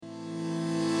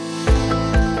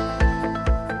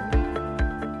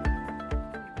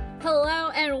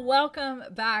Welcome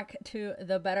back to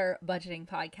the Better Budgeting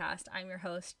Podcast. I'm your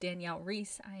host, Danielle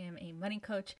Reese. I am a money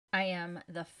coach. I am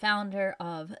the founder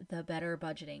of the Better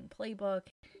Budgeting Playbook.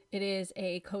 It is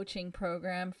a coaching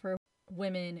program for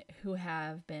women who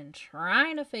have been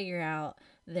trying to figure out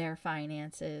their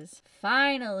finances,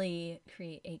 finally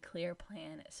create a clear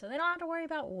plan so they don't have to worry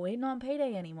about waiting on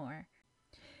payday anymore.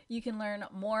 You can learn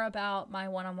more about my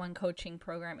one-on-one coaching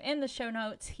program in the show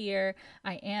notes here.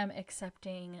 I am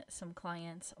accepting some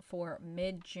clients for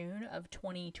mid-June of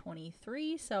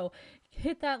 2023. So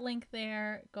hit that link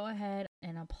there. Go ahead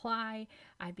and apply.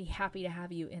 I'd be happy to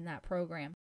have you in that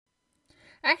program.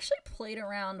 I actually played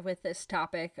around with this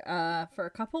topic for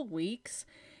a couple weeks.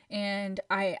 And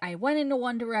I went into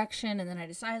one direction and then I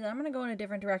decided that I'm going to go in a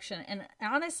different direction. And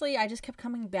honestly, I just kept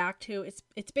coming back to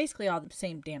it's basically all the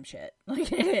same damn shit.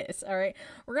 Like it is. All right.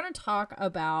 We're going to talk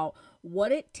about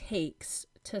what it takes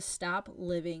to stop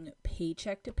living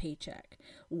paycheck to paycheck,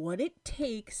 what it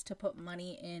takes to put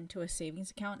money into a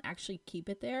savings account and actually keep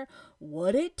it there,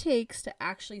 what it takes to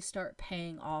actually start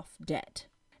paying off debt.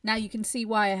 Now you can see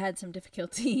why I had some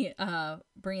difficulty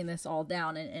bringing this all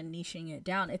down and niching it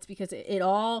down. It's because it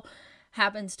all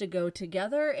happens to go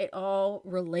together. It all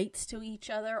relates to each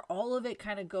other. All of it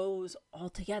kind of goes all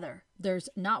together. There's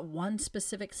not one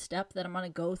specific step that I'm going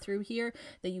to go through here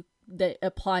that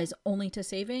applies only to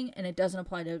saving, and it doesn't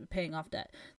apply to paying off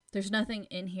debt. There's nothing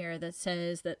in here that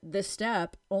says that this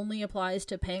step only applies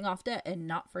to paying off debt and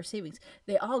not for savings.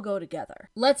 They all go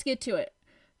together. Let's get to it.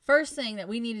 First thing that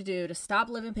we need to do to stop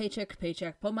living paycheck to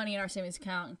paycheck, put money in our savings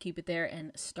account and keep it there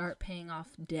and start paying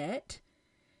off debt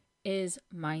is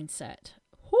mindset.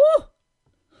 Woo!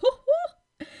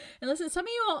 Woo-hoo! And listen, some of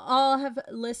you all have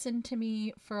listened to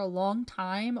me for a long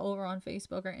time over on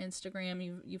Facebook or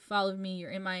Instagram. You've followed me. You're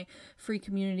in my free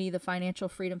community, the Financial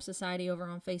Freedom Society over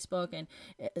on Facebook. And,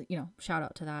 shout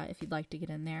out to that. If you'd like to get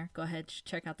in there, go ahead,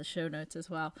 check out the show notes as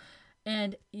well.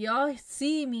 And y'all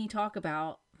see me talk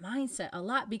about mindset a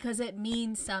lot because it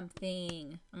means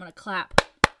something. I'm going to clap.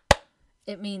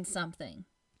 It means something.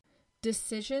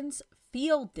 Decisions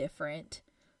feel different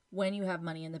when you have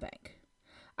money in the bank.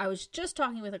 I was just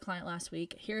talking with a client last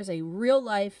week. Here's a real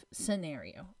life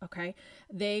scenario. Okay.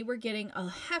 They were getting a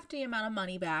hefty amount of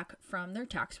money back from their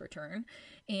tax return,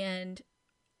 and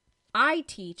I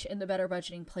teach in the Better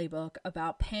Budgeting Playbook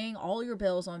about paying all your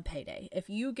bills on payday. If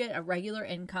you get a regular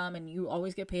income and you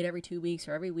always get paid every 2 weeks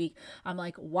or every week, I'm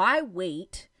like, why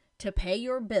wait to pay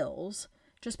your bills?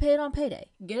 Just pay it on payday.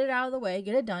 Get it out of the way.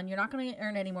 Get it done. You're not going to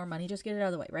earn any more money. Just get it out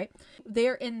of the way, right?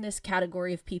 They're in this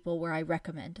category of people where I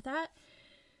recommend that.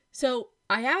 So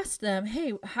I asked them,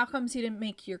 hey, how comes you didn't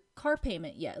make your car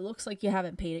payment yet? It looks like you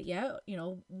haven't paid it yet.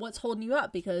 What's holding you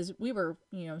up? Because we were,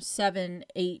 7,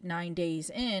 8, 9 days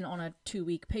in on a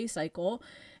 2-week pay cycle.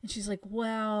 And she's like,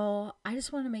 well, I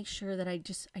just want to make sure that I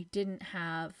didn't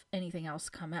have anything else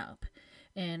come up.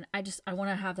 And I want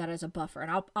to have that as a buffer,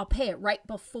 and I'll pay it right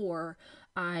before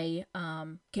I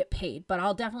get paid, but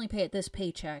I'll definitely pay it this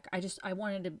paycheck. I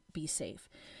wanted to be safe.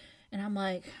 And I'm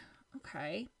like,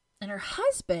 okay. And her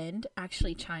husband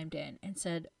actually chimed in and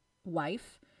said,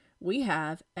 wife, we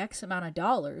have X amount of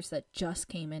dollars that just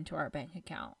came into our bank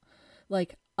account.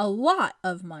 Like a lot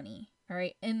of money, all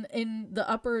right? In the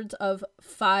upwards of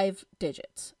 5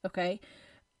 digits, okay?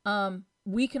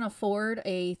 We can afford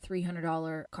a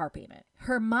 $300 car payment.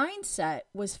 Her mindset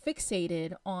was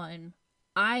fixated on,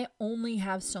 I only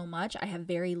have so much. I have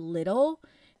very little.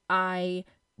 I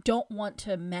don't want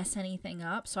to mess anything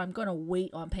up, so I'm going to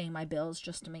wait on paying my bills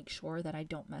just to make sure that I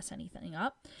don't mess anything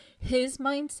up. His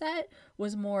mindset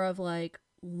was more of like,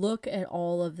 look at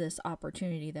all of this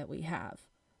opportunity that we have.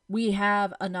 We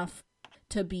have enough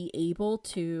to be able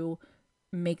to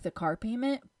make the car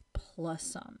payment plus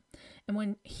some. And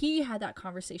when he had that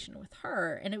conversation with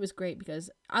her, and it was great because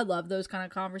I love those kind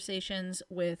of conversations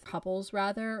with couples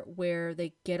where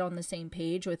they get on the same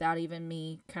page without even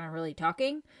me kind of really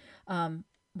talking.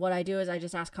 What I do is I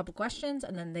just ask a couple questions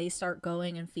and then they start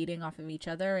going and feeding off of each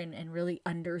other and really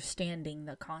understanding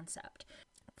the concept.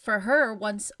 For her,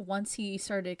 once he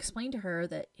started to explain to her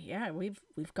that, yeah, we've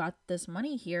got this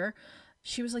money here,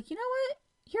 she was like, you know what?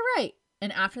 You're right.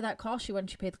 And after that call, she went and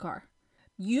she paid the car.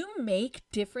 You make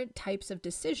different types of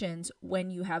decisions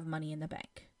when you have money in the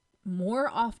bank. More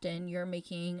often, you're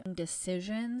making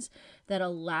decisions that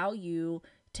allow you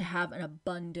to have an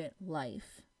abundant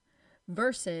life.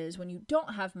 Versus when you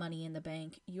don't have money in the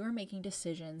bank, you're making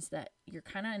decisions that you're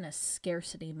kind of in a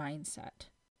scarcity mindset.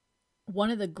 One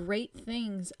of the great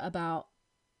things about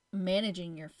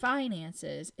managing your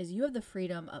finances is you have the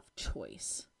freedom of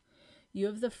choice. You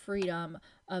have the freedom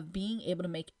of being able to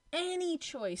make any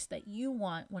choice that you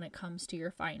want when it comes to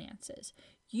your finances.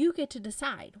 You get to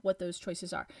decide what those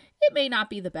choices are. It may not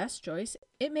be the best choice.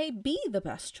 It may be the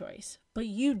best choice, but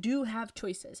you do have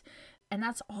choices. And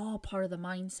that's all part of the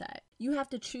mindset. You have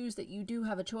to choose that you do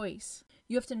have a choice.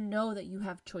 You have to know that you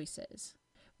have choices.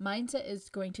 Mindset is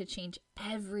going to change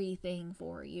everything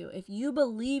for you. If you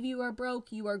believe you are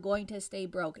broke, you are going to stay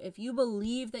broke. If you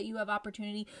believe that you have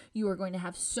opportunity, you are going to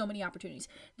have so many opportunities.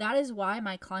 That is why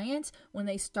my clients, when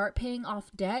they start paying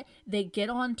off debt, they get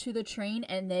onto the train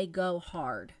and they go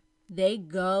hard. They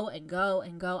go and go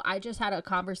and go. I just had a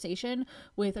conversation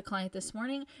with a client this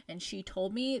morning, and she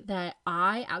told me that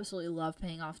I absolutely love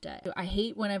paying off debt. I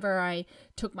hate whenever I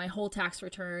took my whole tax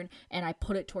return and I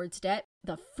put it towards debt.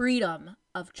 The freedom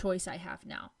of choice I have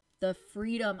now, the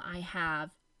freedom I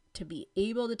have to be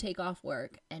able to take off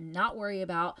work and not worry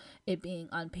about it being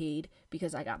unpaid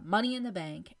because I got money in the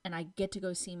bank and I get to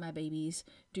go see my babies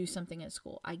do something at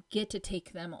school. I get to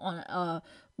take them on a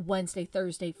Wednesday,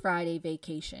 Thursday, Friday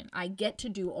vacation. I get to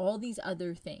do all these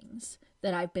other things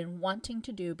that I've been wanting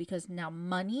to do because now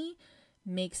money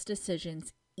makes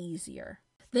decisions easier.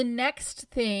 The next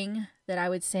thing that I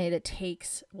would say that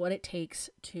takes what it takes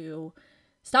to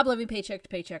stop living paycheck to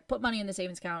paycheck, put money in the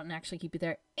savings account and actually keep it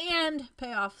there, and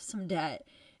pay off some debt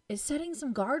is setting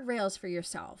some guardrails for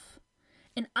yourself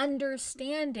and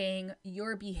understanding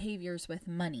your behaviors with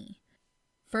money.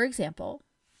 For example,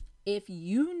 if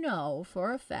you know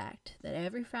for a fact that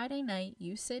every Friday night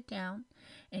you sit down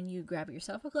and you grab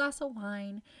yourself a glass of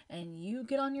wine and you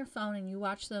get on your phone and you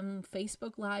watch them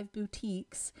Facebook Live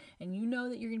boutiques and you know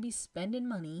that you're going to be spending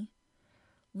money,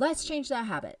 let's change that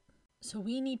habit. So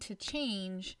we need to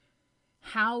change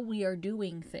how we are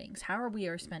doing things, how we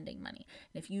are spending money.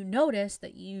 And if you notice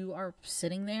that you are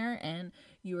sitting there and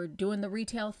you are doing the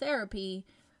retail therapy,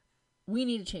 we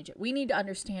need to change it. We need to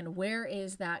understand, where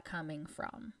is that coming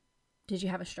from? Did you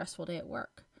have a stressful day at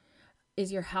work?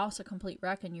 Is your house a complete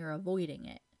wreck and you're avoiding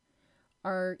it?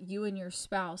 Are you and your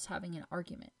spouse having an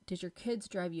argument? Did your kids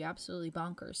drive you absolutely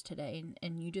bonkers today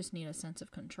and you just need a sense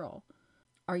of control?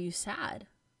 Are you sad?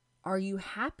 Are you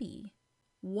happy?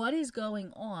 What is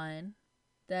going on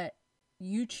that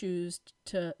you choose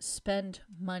to spend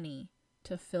money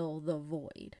to fill the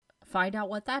void? Find out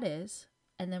what that is,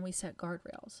 and then we set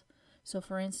guardrails. So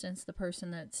for instance, the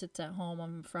person that sits at home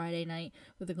on Friday night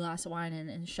with a glass of wine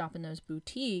and shopping those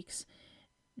boutiques,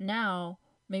 now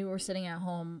maybe we're sitting at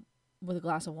home with a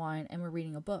glass of wine and we're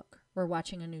reading a book. We're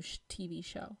watching a new TV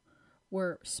show.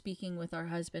 We're speaking with our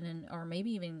husband or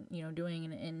maybe even, doing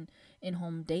an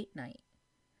in-home date night.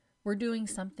 We're doing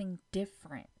something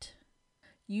different.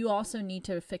 You also need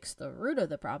to fix the root of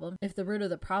the problem. If the root of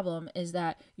the problem is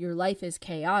that your life is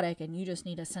chaotic and you just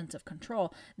need a sense of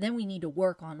control, then we need to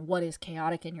work on what is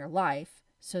chaotic in your life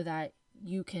so that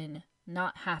you can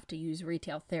not have to use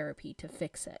retail therapy to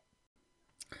fix it.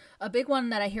 A big one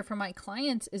that I hear from my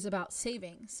clients is about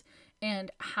savings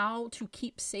and how to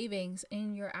keep savings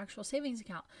in your actual savings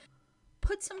account.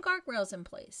 Put some guardrails in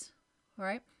place, all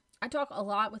right? I talk a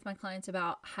lot with my clients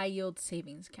about high yield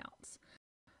savings accounts.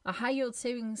 A high yield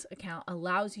savings account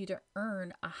allows you to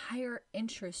earn a higher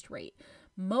interest rate.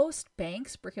 Most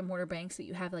banks, brick and mortar banks that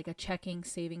you have like a checking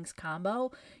savings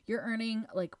combo, you're earning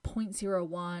like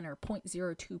 0.01 or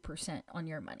 0.02% on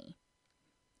your money.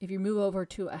 If you move over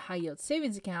to a high yield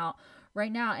savings account,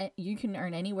 right now you can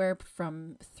earn anywhere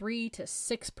from 3 to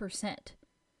 6%.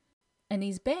 And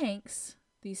these banks,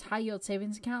 these high yield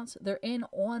savings accounts, they're in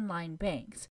online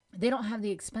banks. They don't have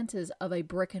the expenses of a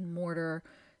brick and mortar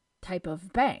type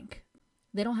of bank.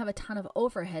 They don't have a ton of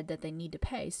overhead that they need to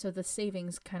pay. So the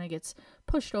savings kind of gets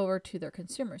pushed over to their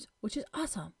consumers, which is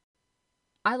awesome.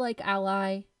 I like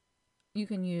Ally. You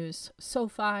can use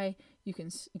SoFi. You can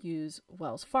use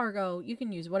Wells Fargo. You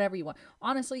can use whatever you want.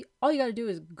 Honestly, all you got to do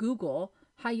is Google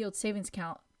high yield savings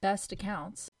account, best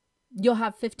accounts. You'll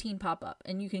have 15 pop up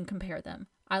and you can compare them.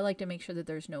 I like to make sure that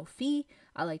there's no fee.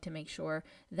 I like to make sure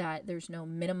that there's no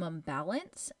minimum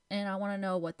balance. And I want to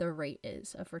know what their rate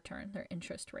is of return, their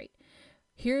interest rate.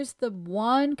 Here's the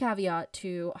one caveat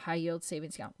to high yield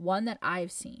savings account. One that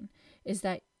I've seen is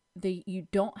that you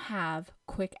don't have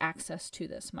quick access to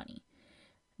this money.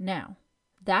 Now,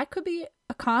 that could be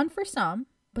a con for some,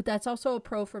 but that's also a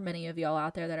pro for many of y'all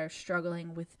out there that are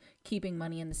struggling with keeping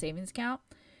money in the savings account.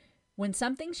 When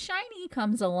something shiny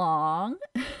comes along,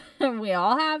 we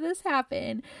all have this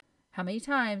happen. How many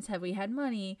times have we had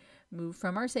money move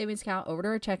from our savings account over to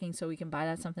our checking so we can buy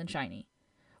that something shiny?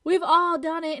 We've all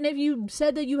done it, and if you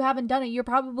said that you haven't done it, you're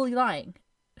probably lying.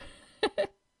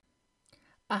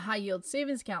 A high yield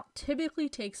savings account typically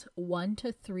takes 1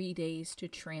 to 3 days to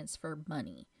transfer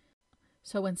money.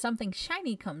 So when something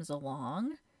shiny comes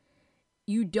along,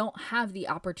 You don't have the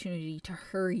opportunity to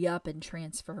hurry up and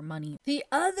transfer money. The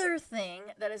other thing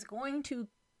that is going to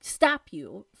stop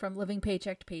you from living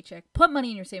paycheck to paycheck, put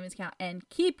money in your savings account, and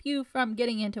keep you from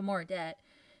getting into more debt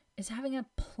is having a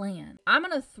plan. I'm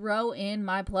going to throw in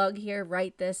my plug here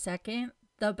right this second.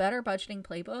 The Better Budgeting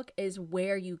Playbook is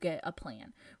where you get a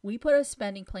plan. We put a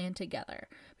spending plan together.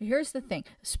 But here's the thing.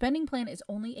 A spending plan is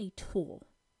only a tool.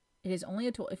 It is only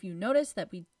a tool. If you notice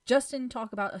that we just didn't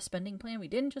talk about a spending plan, we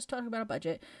didn't just talk about a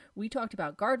budget, we talked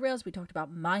about guardrails, we talked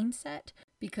about mindset,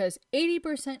 because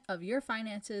 80% of your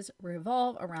finances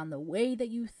revolve around the way that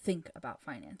you think about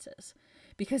finances.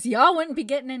 Because y'all wouldn't be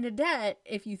getting into debt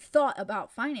if you thought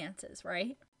about finances,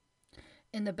 right?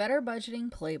 In the Better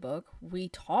Budgeting Playbook, we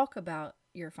talk about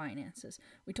your finances.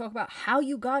 We talk about how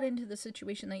you got into the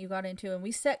situation that you got into, and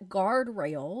we set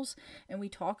guardrails, and we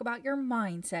talk about your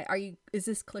mindset. Is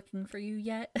this clicking for you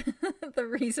yet? The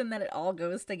reason that it all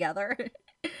goes together.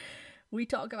 We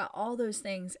talk about all those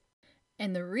things.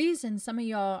 And the reason some of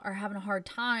y'all are having a hard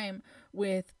time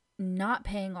with not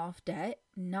paying off debt,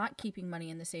 not keeping money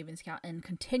in the savings account, and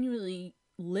continually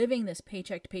living this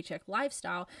paycheck to paycheck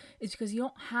lifestyle is because you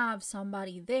don't have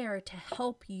somebody there to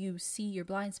help you see your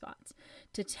blind spots,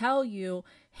 to tell you,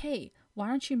 hey, why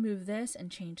don't you move this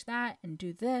and change that and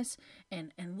do this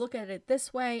and look at it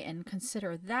this way and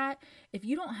consider that. If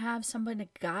you don't have somebody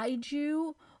to guide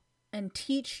you and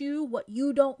teach you what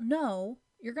you don't know,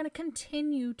 you're going to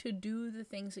continue to do the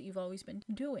things that you've always been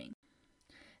doing.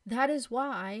 That is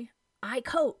why I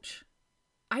coach.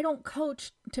 I don't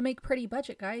coach to make pretty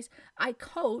budget, guys. I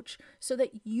coach so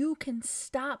that you can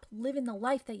stop living the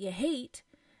life that you hate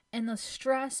and the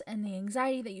stress and the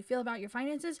anxiety that you feel about your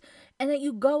finances, and that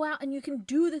you go out and you can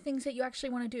do the things that you actually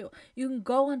want to do. You can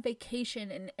go on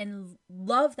vacation and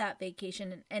love that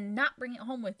vacation and not bring it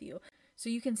home with you. So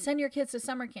you can send your kids to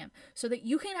summer camp so that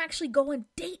you can actually go on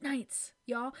date nights,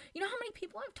 y'all. You know how many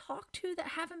people I've talked to that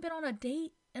haven't been on a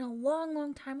date in a long,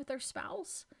 long time with their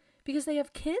spouse because they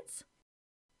have kids?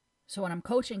 So when I'm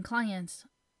coaching clients,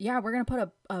 we're going to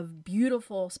put a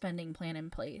beautiful spending plan in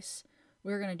place.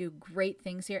 We're going to do great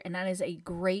things here. And that is a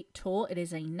great tool. It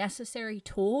is a necessary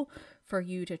tool for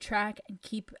you to track and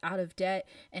keep out of debt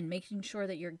and making sure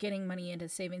that you're getting money into a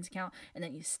savings account and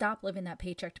that you stop living that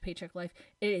paycheck to paycheck life.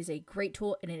 It is a great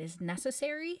tool and it is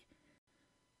necessary.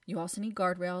 You also need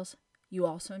guardrails. You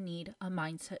also need a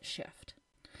mindset shift.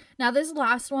 Now this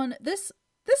last one's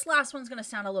going to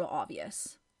sound a little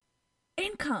obvious.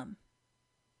 Income.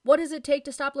 What does it take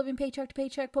to stop living paycheck to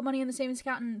paycheck, put money in the savings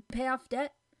account, and pay off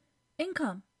debt?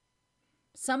 Income.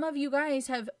 Some of you guys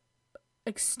have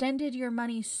extended your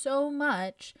money so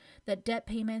much that debt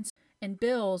payments and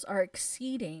bills are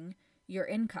exceeding your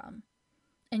income.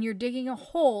 And you're digging a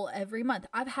hole every month.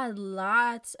 I've had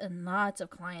lots and lots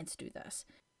of clients do this.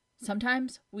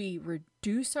 Sometimes we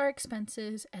reduce our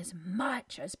expenses as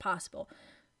much as possible.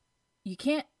 You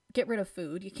can't get rid of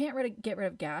food. You can't get rid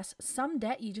of gas. Some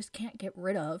debt you just can't get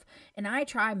rid of. And I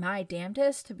try my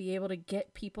damnedest to be able to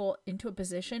get people into a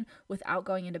position without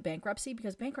going into bankruptcy,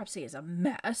 because bankruptcy is a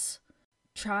mess.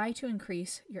 Try to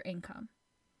increase your income.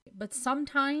 But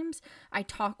sometimes I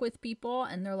talk with people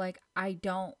and they're like, I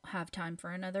don't have time for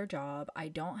another job. I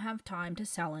don't have time to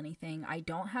sell anything. I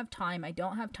don't have time. I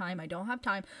don't have time. I don't have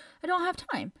time. I don't have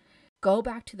time. Go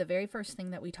back to the very first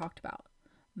thing that we talked about,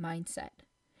 mindset.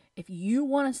 If you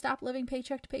want to stop living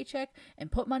paycheck to paycheck and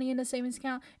put money in a savings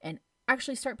account and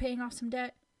actually start paying off some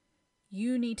debt,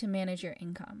 you need to manage your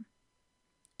income.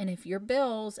 And if your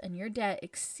bills and your debt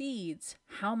exceeds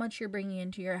how much you're bringing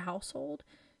into your household,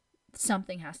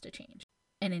 something has to change.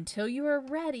 And until you are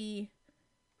ready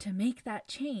to make that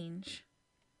change,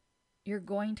 you're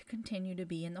going to continue to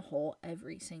be in the hole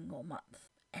every single month.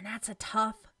 And that's a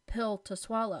tough pill to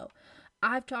swallow.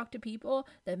 I've talked to people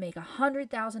that make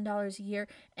 $100,000 a year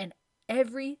and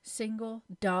every single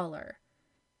dollar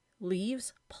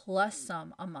leaves plus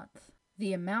some a month.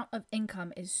 The amount of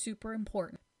income is super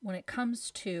important when it comes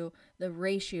to the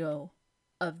ratio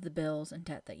of the bills and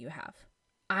debt that you have.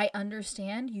 I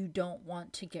understand you don't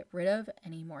want to get rid of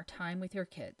any more time with your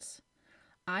kids.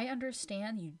 I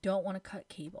understand you don't want to cut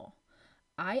cable.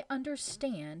 I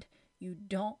understand you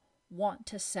don't want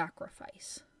to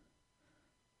sacrifice.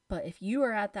 But if you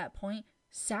are at that point,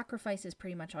 sacrifice is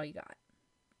pretty much all you got.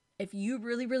 If you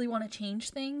really, really want to change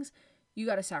things, you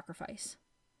got to sacrifice.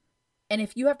 And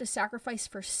if you have to sacrifice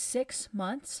for 6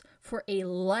 months for a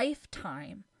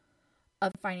lifetime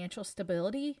of financial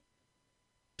stability,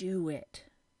 do it.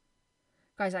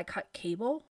 Guys, I cut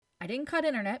cable. I didn't cut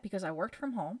internet because I worked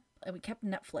from home and we kept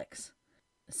Netflix.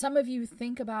 Some of you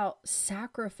think about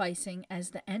sacrificing as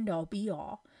the end all be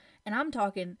all. And I'm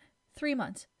talking 3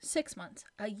 months, 6 months,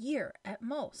 a year at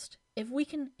most. If we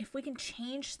can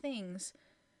change things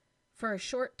for a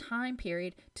short time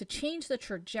period to change the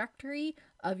trajectory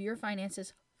of your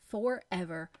finances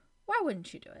forever, why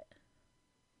wouldn't you do it?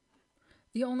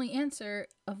 The only answer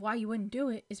of why you wouldn't do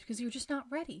it is because you're just not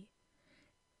ready.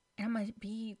 And I'm going to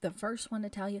be the first one to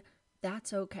tell you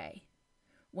that's okay.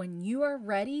 When you are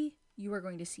ready, you are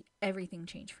going to see everything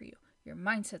change for you. Your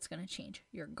mindset's going to change.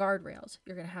 Your guardrails.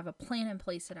 You're going to have a plan in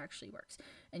place that actually works.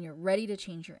 And you're ready to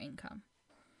change your income.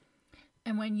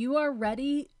 And when you are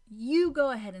ready, you go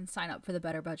ahead and sign up for the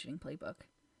Better Budgeting Playbook.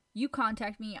 You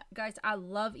contact me. Guys, I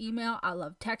love email. I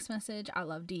love text message. I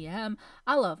love DM.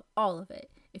 I love all of it.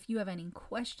 If you have any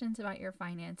questions about your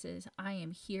finances, I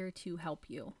am here to help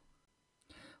you.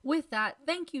 With that,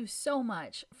 thank you so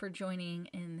much for joining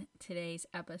in today's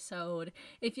episode.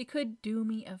 If you could do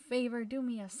me a favor, do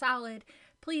me a solid,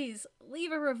 please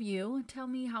leave a review. Tell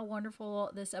me how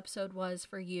wonderful this episode was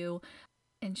for you.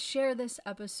 And share this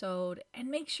episode. And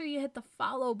make sure you hit the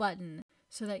follow button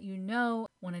so that you know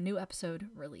when a new episode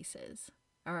releases.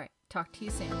 All right, talk to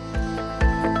you soon.